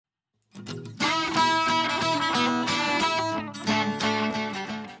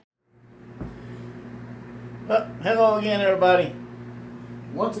Well, hello again, everybody.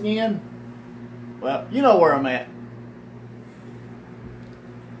 Once again, well, you know where I'm at.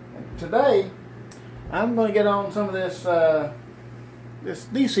 And today, I'm going to get on some of this this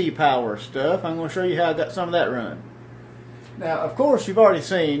DC power stuff. I'm going to show you how I got some of that running. Now, of course, you've already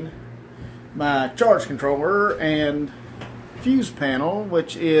seen my charge controller and fuse panel,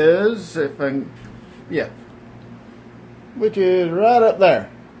 which is, which is right up there.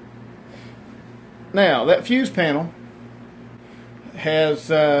 Now, that fuse panel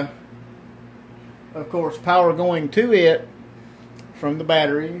has, of course, power going to it from the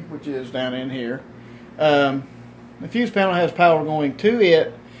battery, which is down in here. The fuse panel has power going to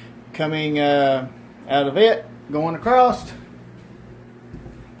it, coming out of it, going across.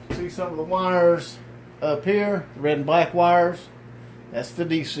 See some of the wires up here, the red and black wires. That's the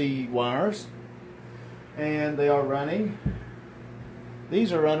DC wires. And they are running.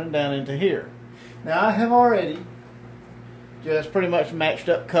 These are running down into here. Now, I have already just pretty much matched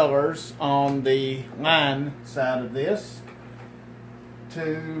up colors on the line side of this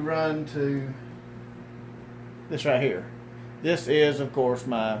to run to this right here. This is, of course,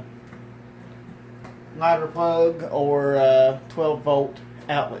 my lighter plug or 12 volt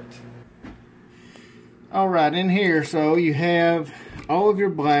outlet. Alright, in here, so you have all of your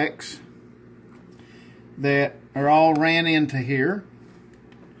blacks that are all ran into here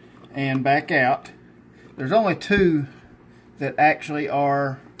and back out. There's only two that actually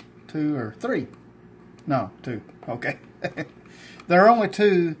are, two or three. No, two. Okay. There are only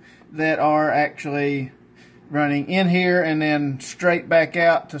two that are actually running in here and then straight back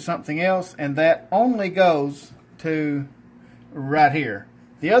out to something else, and that only goes to right here.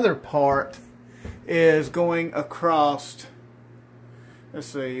 The other part is going across, let's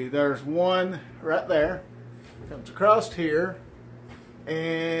see, there's one right there, comes across here,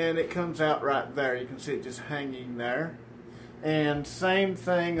 and it comes out right there. You can see it just hanging there. And same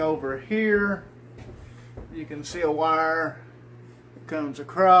thing over here. You can see a wire that comes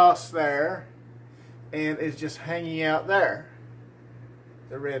across there and it's just hanging out there.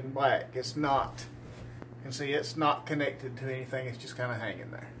 The red and black. It's not, you can see it's not connected to anything. It's just kind of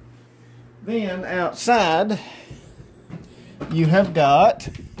hanging there. Then outside you have got,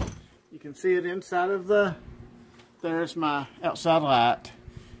 you can see it inside of the, there's my outside light.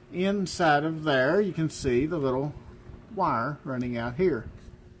 Inside of there you can see the little wire running out here.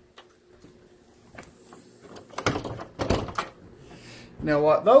 Now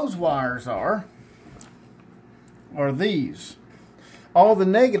what those wires are these. All the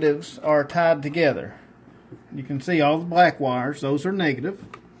negatives are tied together. You can see all the black wires, those are negative.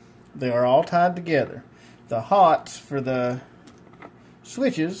 They are all tied together. The hots for the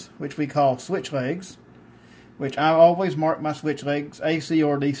switches, which we call switch legs, which I always mark my switch legs, AC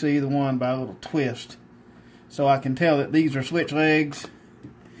or DC, the one by a little twist. So I can tell that these are switch legs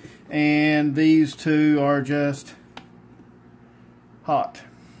and these two are just hot.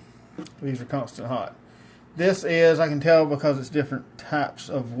 These are constant hot. This is, I can tell because it's different types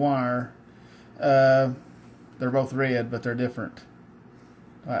of wire. They're both red, but they're different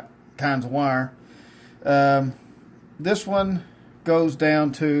kinds of wire. This one goes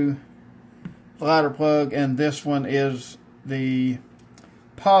down to the lighter plug, and this one is the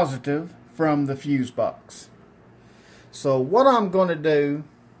positive from the fuse box. So what I'm going to do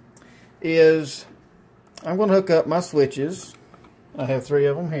is I'm going to hook up my switches. I have three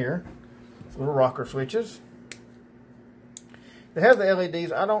of them here, little rocker switches. They have the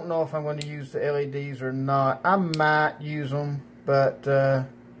LEDs. I don't know if I'm going to use the LEDs or not. I might use them, but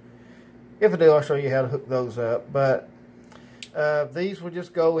if I do, I'll show you how to hook those up. But these will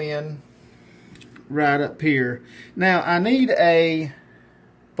just go in right up here. Now I need a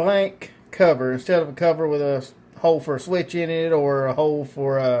blank cover instead of a cover with a hole for a switch in it or a hole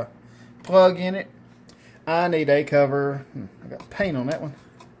for a plug in it. I need a cover. I got paint on that one.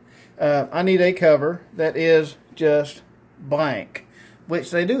 I need a cover that is just blank,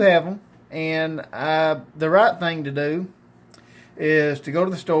 which they do have them. And the right thing to do is to go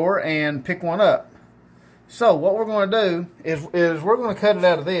to the store and pick one up. So what we're going to do is we're going to cut it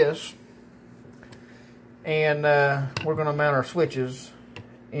out of this. And we're going to mount our switches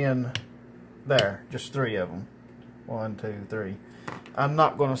in there. Just three of them. 1, 2, 3. I'm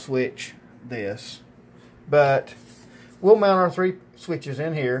not going to switch this. But we'll mount our three switches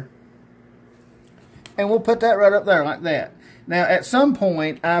in here. And we'll put that right up there like that. Now at some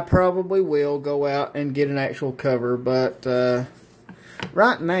point I probably will go out and get an actual cover. But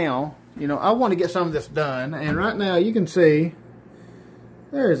right now, you know, I want to get some of this done. And right now you can see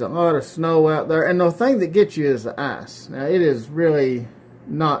there's a lot of snow out there, and the thing that gets you is the ice. Now, it is really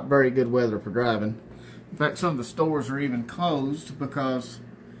not very good weather for driving, In fact, some of the stores are even closed because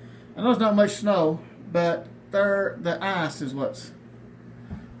I know there's not much snow, but the ice is what's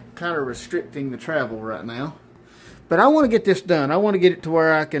kind of restricting the travel right now. But I want to get this done. I want to get it to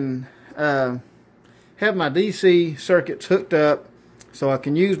where I can have my DC circuits hooked up so I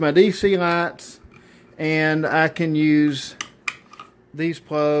can use my DC lights and I can use these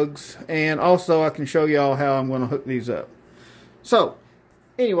plugs, and also I can show y'all how I'm going to hook these up. So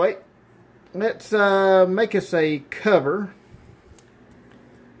anyway, let's make us a cover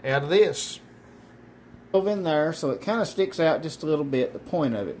out of this. In there so it kind of sticks out just a little bit. The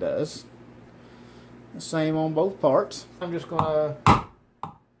point of it does. The same on both parts. I'm just going to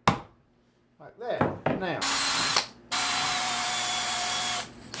like that. Now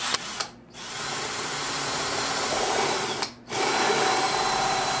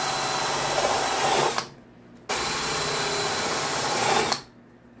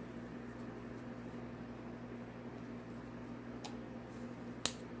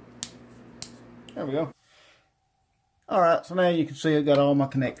there we go. Alright, so now you can see I've got all my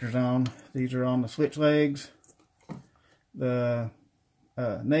connectors on. These are on the switch legs, the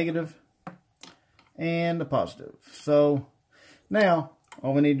negative, and the positive. So now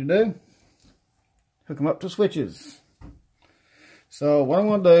all we need to do, hook them up to switches. So what I'm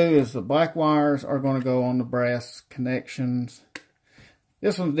going to do is the black wires are going to go on the brass connections.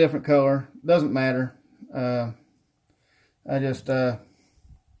 This one's a different color, doesn't matter. I just kind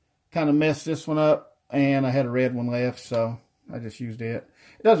of messed this one up. And I had a red one left, so I just used it.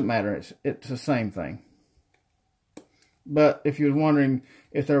 It doesn't matter. It's the same thing. But if you're wondering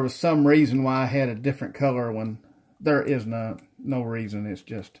if there was some reason why I had a different color one, there is no reason. It's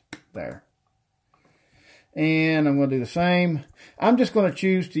just there. And I'm going to do the same. I'm just going to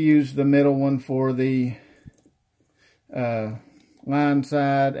choose to use the middle one for the line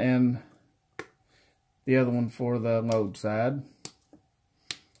side and the other one for the load side.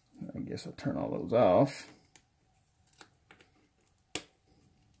 I guess I'll turn all those off.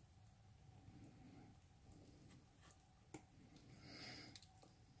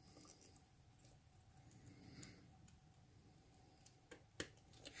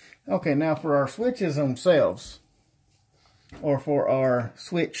 Okay, now for our switches themselves, or for our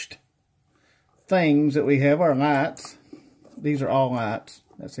switched things that we have, our lights. These are all lights.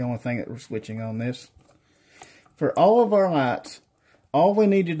 That's the only thing that we're switching on this. For all of our lights, all we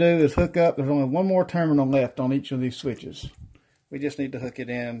need to do is hook up. There's only one more terminal left on each of these switches. We just need to hook it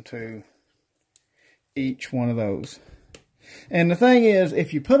into each one of those. And the thing is,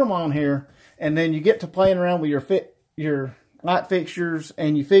 if you put them on here and then you get to playing around with your light fixtures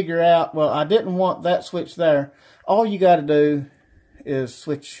and you figure out, well, I didn't want that switch there, all you got to do is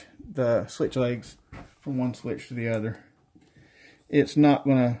switch the switch legs from one switch to the other. It's not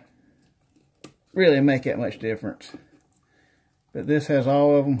going to really make that much difference. But this has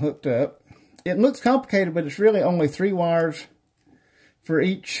all of them hooked up. It looks complicated, but it's really only 3 wires for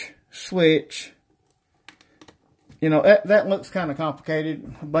each switch. You know, that looks kind of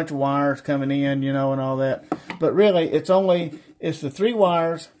complicated. A bunch of wires coming in, you know, and all that. But really, it's the 3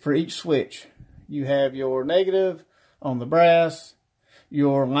 wires for each switch. You have your negative on the brass,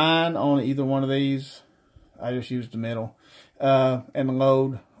 your line on either one of these. I just used the middle. And the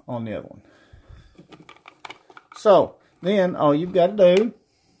load on the other one. So then all you've got to do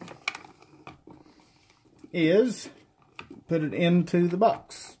is put it into the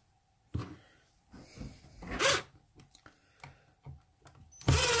box.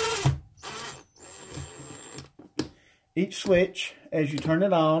 Each switch, as you turn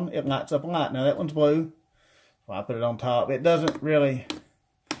it on, it lights up a light. Now that one's blue, so I put it on top. It doesn't really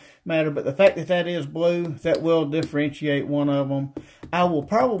matter, but the fact that that is blue, that will differentiate one of them. I will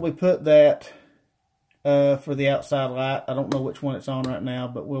probably put that for the outside light. I don't know which one it's on right now,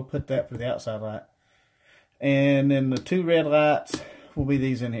 but we'll put that for the outside light. And then the 2 red lights will be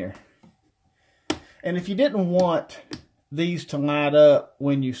these in here. And if you didn't want these to light up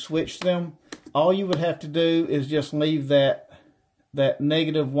when you switch them, all you would have to do is just leave that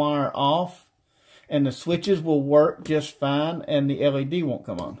negative wire off, and the switches will work just fine, and the LED won't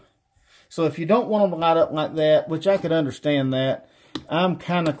come on. So if you don't want them to light up like that, which I could understand that, I'm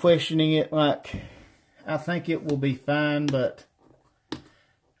kind of questioning it. Like, I think it will be fine, but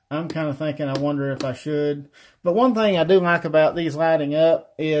I'm kind of thinking, I wonder if I should. But one thing I do like about these lighting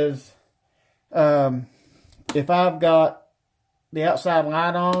up is if I've got the outside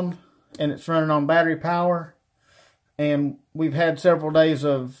light on and it's running on battery power, and we've had several days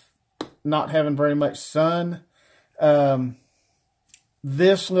of not having very much sun,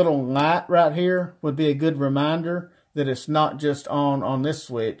 this little light right here would be a good reminder that it's not just on this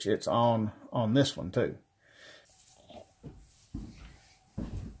switch, it's on on this one too.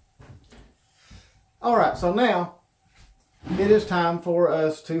 Alright, so now it is time for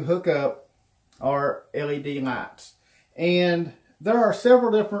us to hook up our LED lights. And there are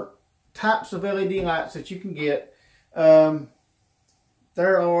several different types of LED lights that you can get.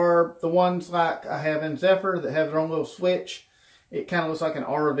 There are the ones like I have in Zephyr that have their own little switch. It kind of looks like an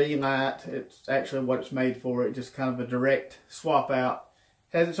RV light. It's actually what it's made for. It's just kind of a direct swap out.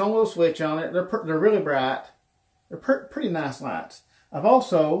 Has its own little switch on it. They're really bright. They're pretty nice lights. I've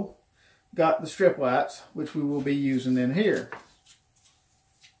also got the strip lights, which we will be using in here.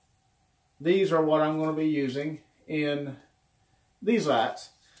 These are what I'm going to be using in these lights.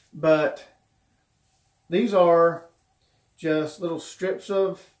 But these are just little strips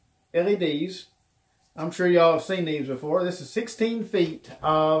of LEDs. I'm sure y'all have seen these before. This is 16 feet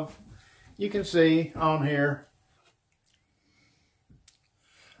of, you can see on here.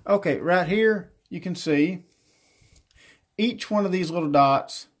 Okay, right here you can see each one of these little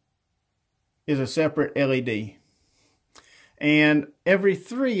dots is a separate LED. And every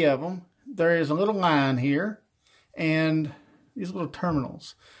 3 of them, there is a little line here and these little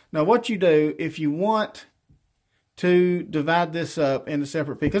terminals. Now what you do, if you want to divide this up into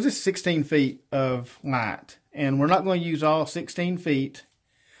separate, because it's 16 feet of light, and we're not going to use all 16 feet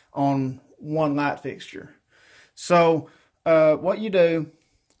on one light fixture. So what you do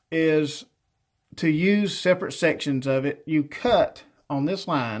is, to use separate sections of it, you cut on this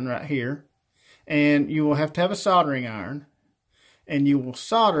line right here, and you will have to have a soldering iron, and you will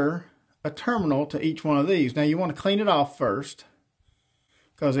solder a terminal to each one of these. Now you want to clean it off first,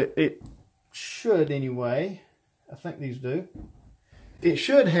 because it should anyway. I think these do. It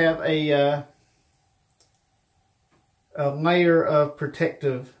should have a layer of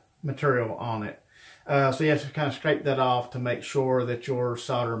protective material on it. So you have to kind of scrape that off to make sure that your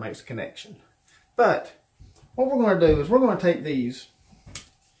solder makes a connection. But what we're going to do is we're going to take these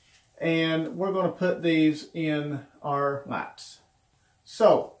and we're going to put these in our lights.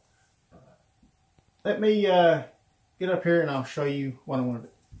 So let me get up here and I'll show you what I want to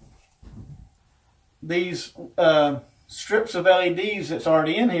do. These strips of LEDs that's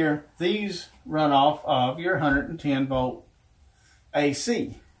already in here, these run off of your 110 volt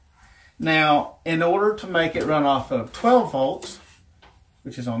AC. Now, in order to make it run off of 12 volts,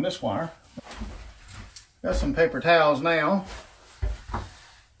 which is on this wire, got some paper towels now.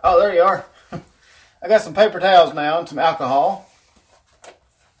 Oh, there you are. I got some paper towels now and some alcohol.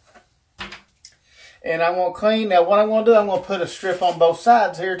 And I'm going to clean. Now, what I'm going to do, I'm going to put a strip on both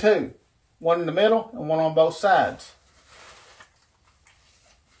sides here too. One in the middle and one on both sides.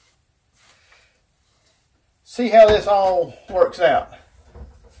 See how this all works out.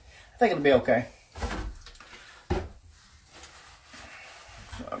 I think it'll be okay.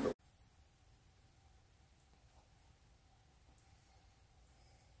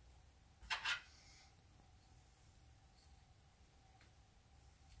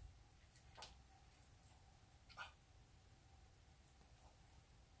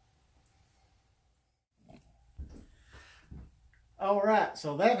 Alright,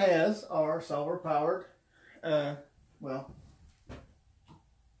 so that has our solar powered,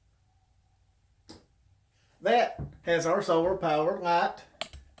 that has our solar powered light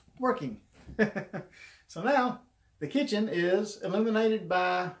working. So now the kitchen is illuminated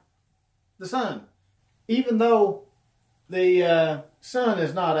by the sun. Even though the sun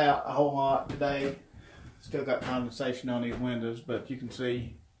is not out a whole lot today, still got condensation on these windows, but you can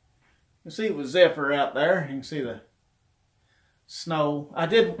see with Zephyr out there, you can see the snow. I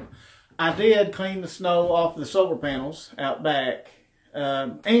did clean the snow off the solar panels out back,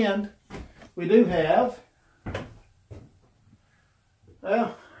 and we do have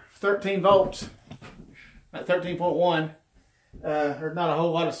 13 volts at 13.1. There's not a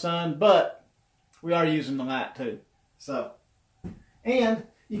whole lot of sun, but we are using the light too. So, and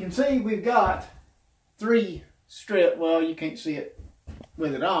you can see we've got 3 strip. Well, you can't see it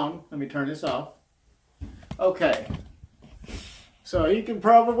with it on. Let me turn this off. Okay. So you can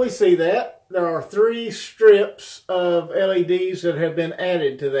probably see that. There are 3 strips of LEDs that have been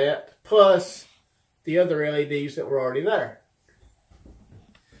added to that, plus the other LEDs that were already there.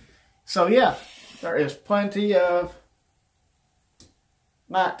 So yeah, there is plenty of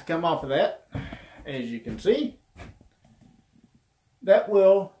light to come off of that. As you can see, that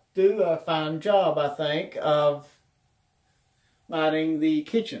will do a fine job, I think, of lighting the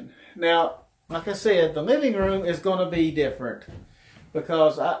kitchen. Now, like I said, the living room is going to be different,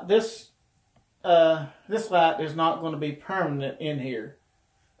 because this light is not going to be permanent in here.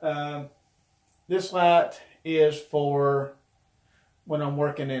 This light is for when I'm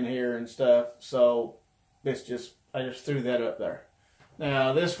working in here and stuff. So I just threw that up there.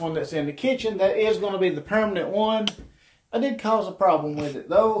 Now this one that's in the kitchen, that is going to be the permanent one. I did cause a problem with it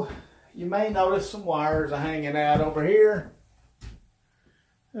though. You may notice some wires are hanging out over here.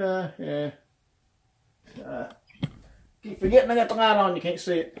 Keep forgetting I got the light on, you can't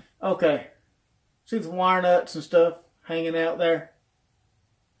see it. Okay. See some wire nuts and stuff hanging out there?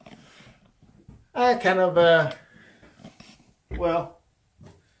 I kind of, well,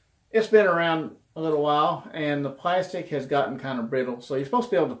 it's been around a little while and the plastic has gotten kind of brittle. So you're supposed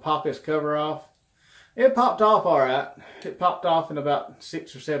to be able to pop this cover off. It popped off all right. It popped off in about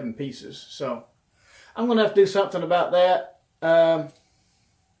 6 or 7 pieces. So I'm going to have to do something about that.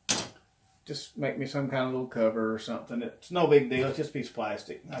 Just make me some kind of little cover or something. It's no big deal. It's just a piece of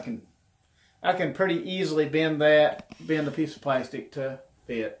plastic. I can pretty easily bend a piece of plastic to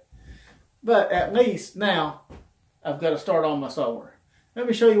fit. But at least now I've got to start on my solar. Let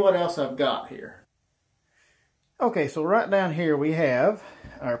me show you what else I've got here. Okay, so right down here we have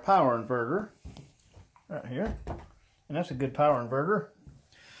our power inverter. Right here. And that's a good power inverter.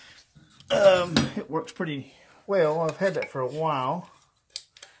 It works pretty well. I've had that for a while.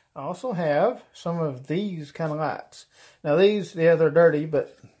 I also have some of these kind of lights. Now these, yeah, they're dirty,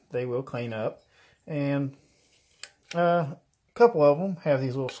 but they will clean up. And a couple of them have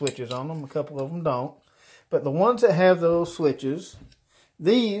these little switches on them. A couple of them don't. But the ones that have those switches,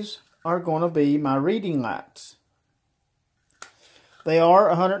 these are going to be my reading lights. They are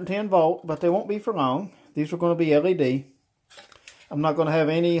 110 volt, but they won't be for long. These are going to be LED. I'm not going to have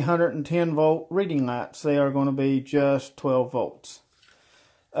any 110 volt reading lights. They are going to be just 12 volts.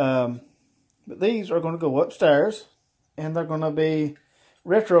 But these are going to go upstairs, and they're going to be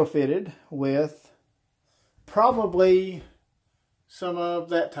retrofitted with probably some of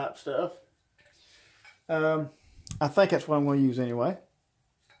that type stuff. I think that's what I'm going to use anyway.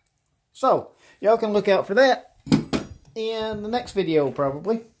 So, y'all can look out for that in the next video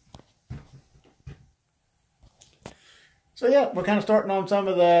probably. So yeah, we're kind of starting on some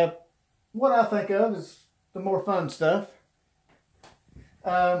of the, what I think of as the more fun stuff.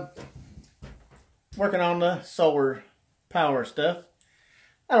 Working on the solar power stuff.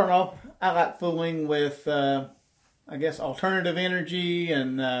 I don't know, I like fooling with, I guess, alternative energy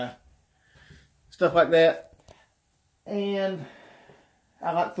and stuff like that. And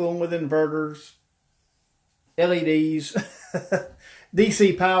I like fooling with inverters, LEDs,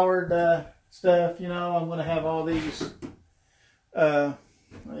 DC powered stuff. You know, I'm going to have all these, I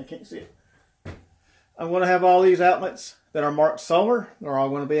can't see it. I'm going to have all these outlets that are marked solar. They're all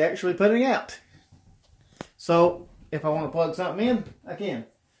going to be actually putting out. So if I want to plug something in, I can.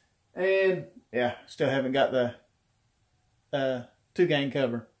 And yeah, still haven't got the 2-gain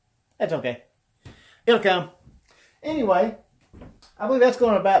cover. That's okay. It'll come. Anyway, I believe that's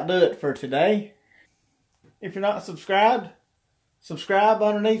going to about do it for today. If you're not subscribed, subscribe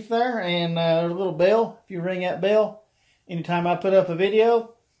underneath there, and there's a little bell. If you ring that bell, anytime I put up a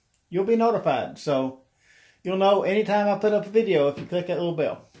video, you'll be notified. So you'll know anytime I put up a video if you click that little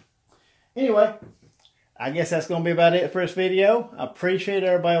bell. Anyway, I guess that's going to be about it for this video. I appreciate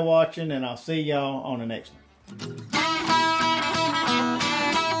everybody watching, and I'll see y'all on the next one.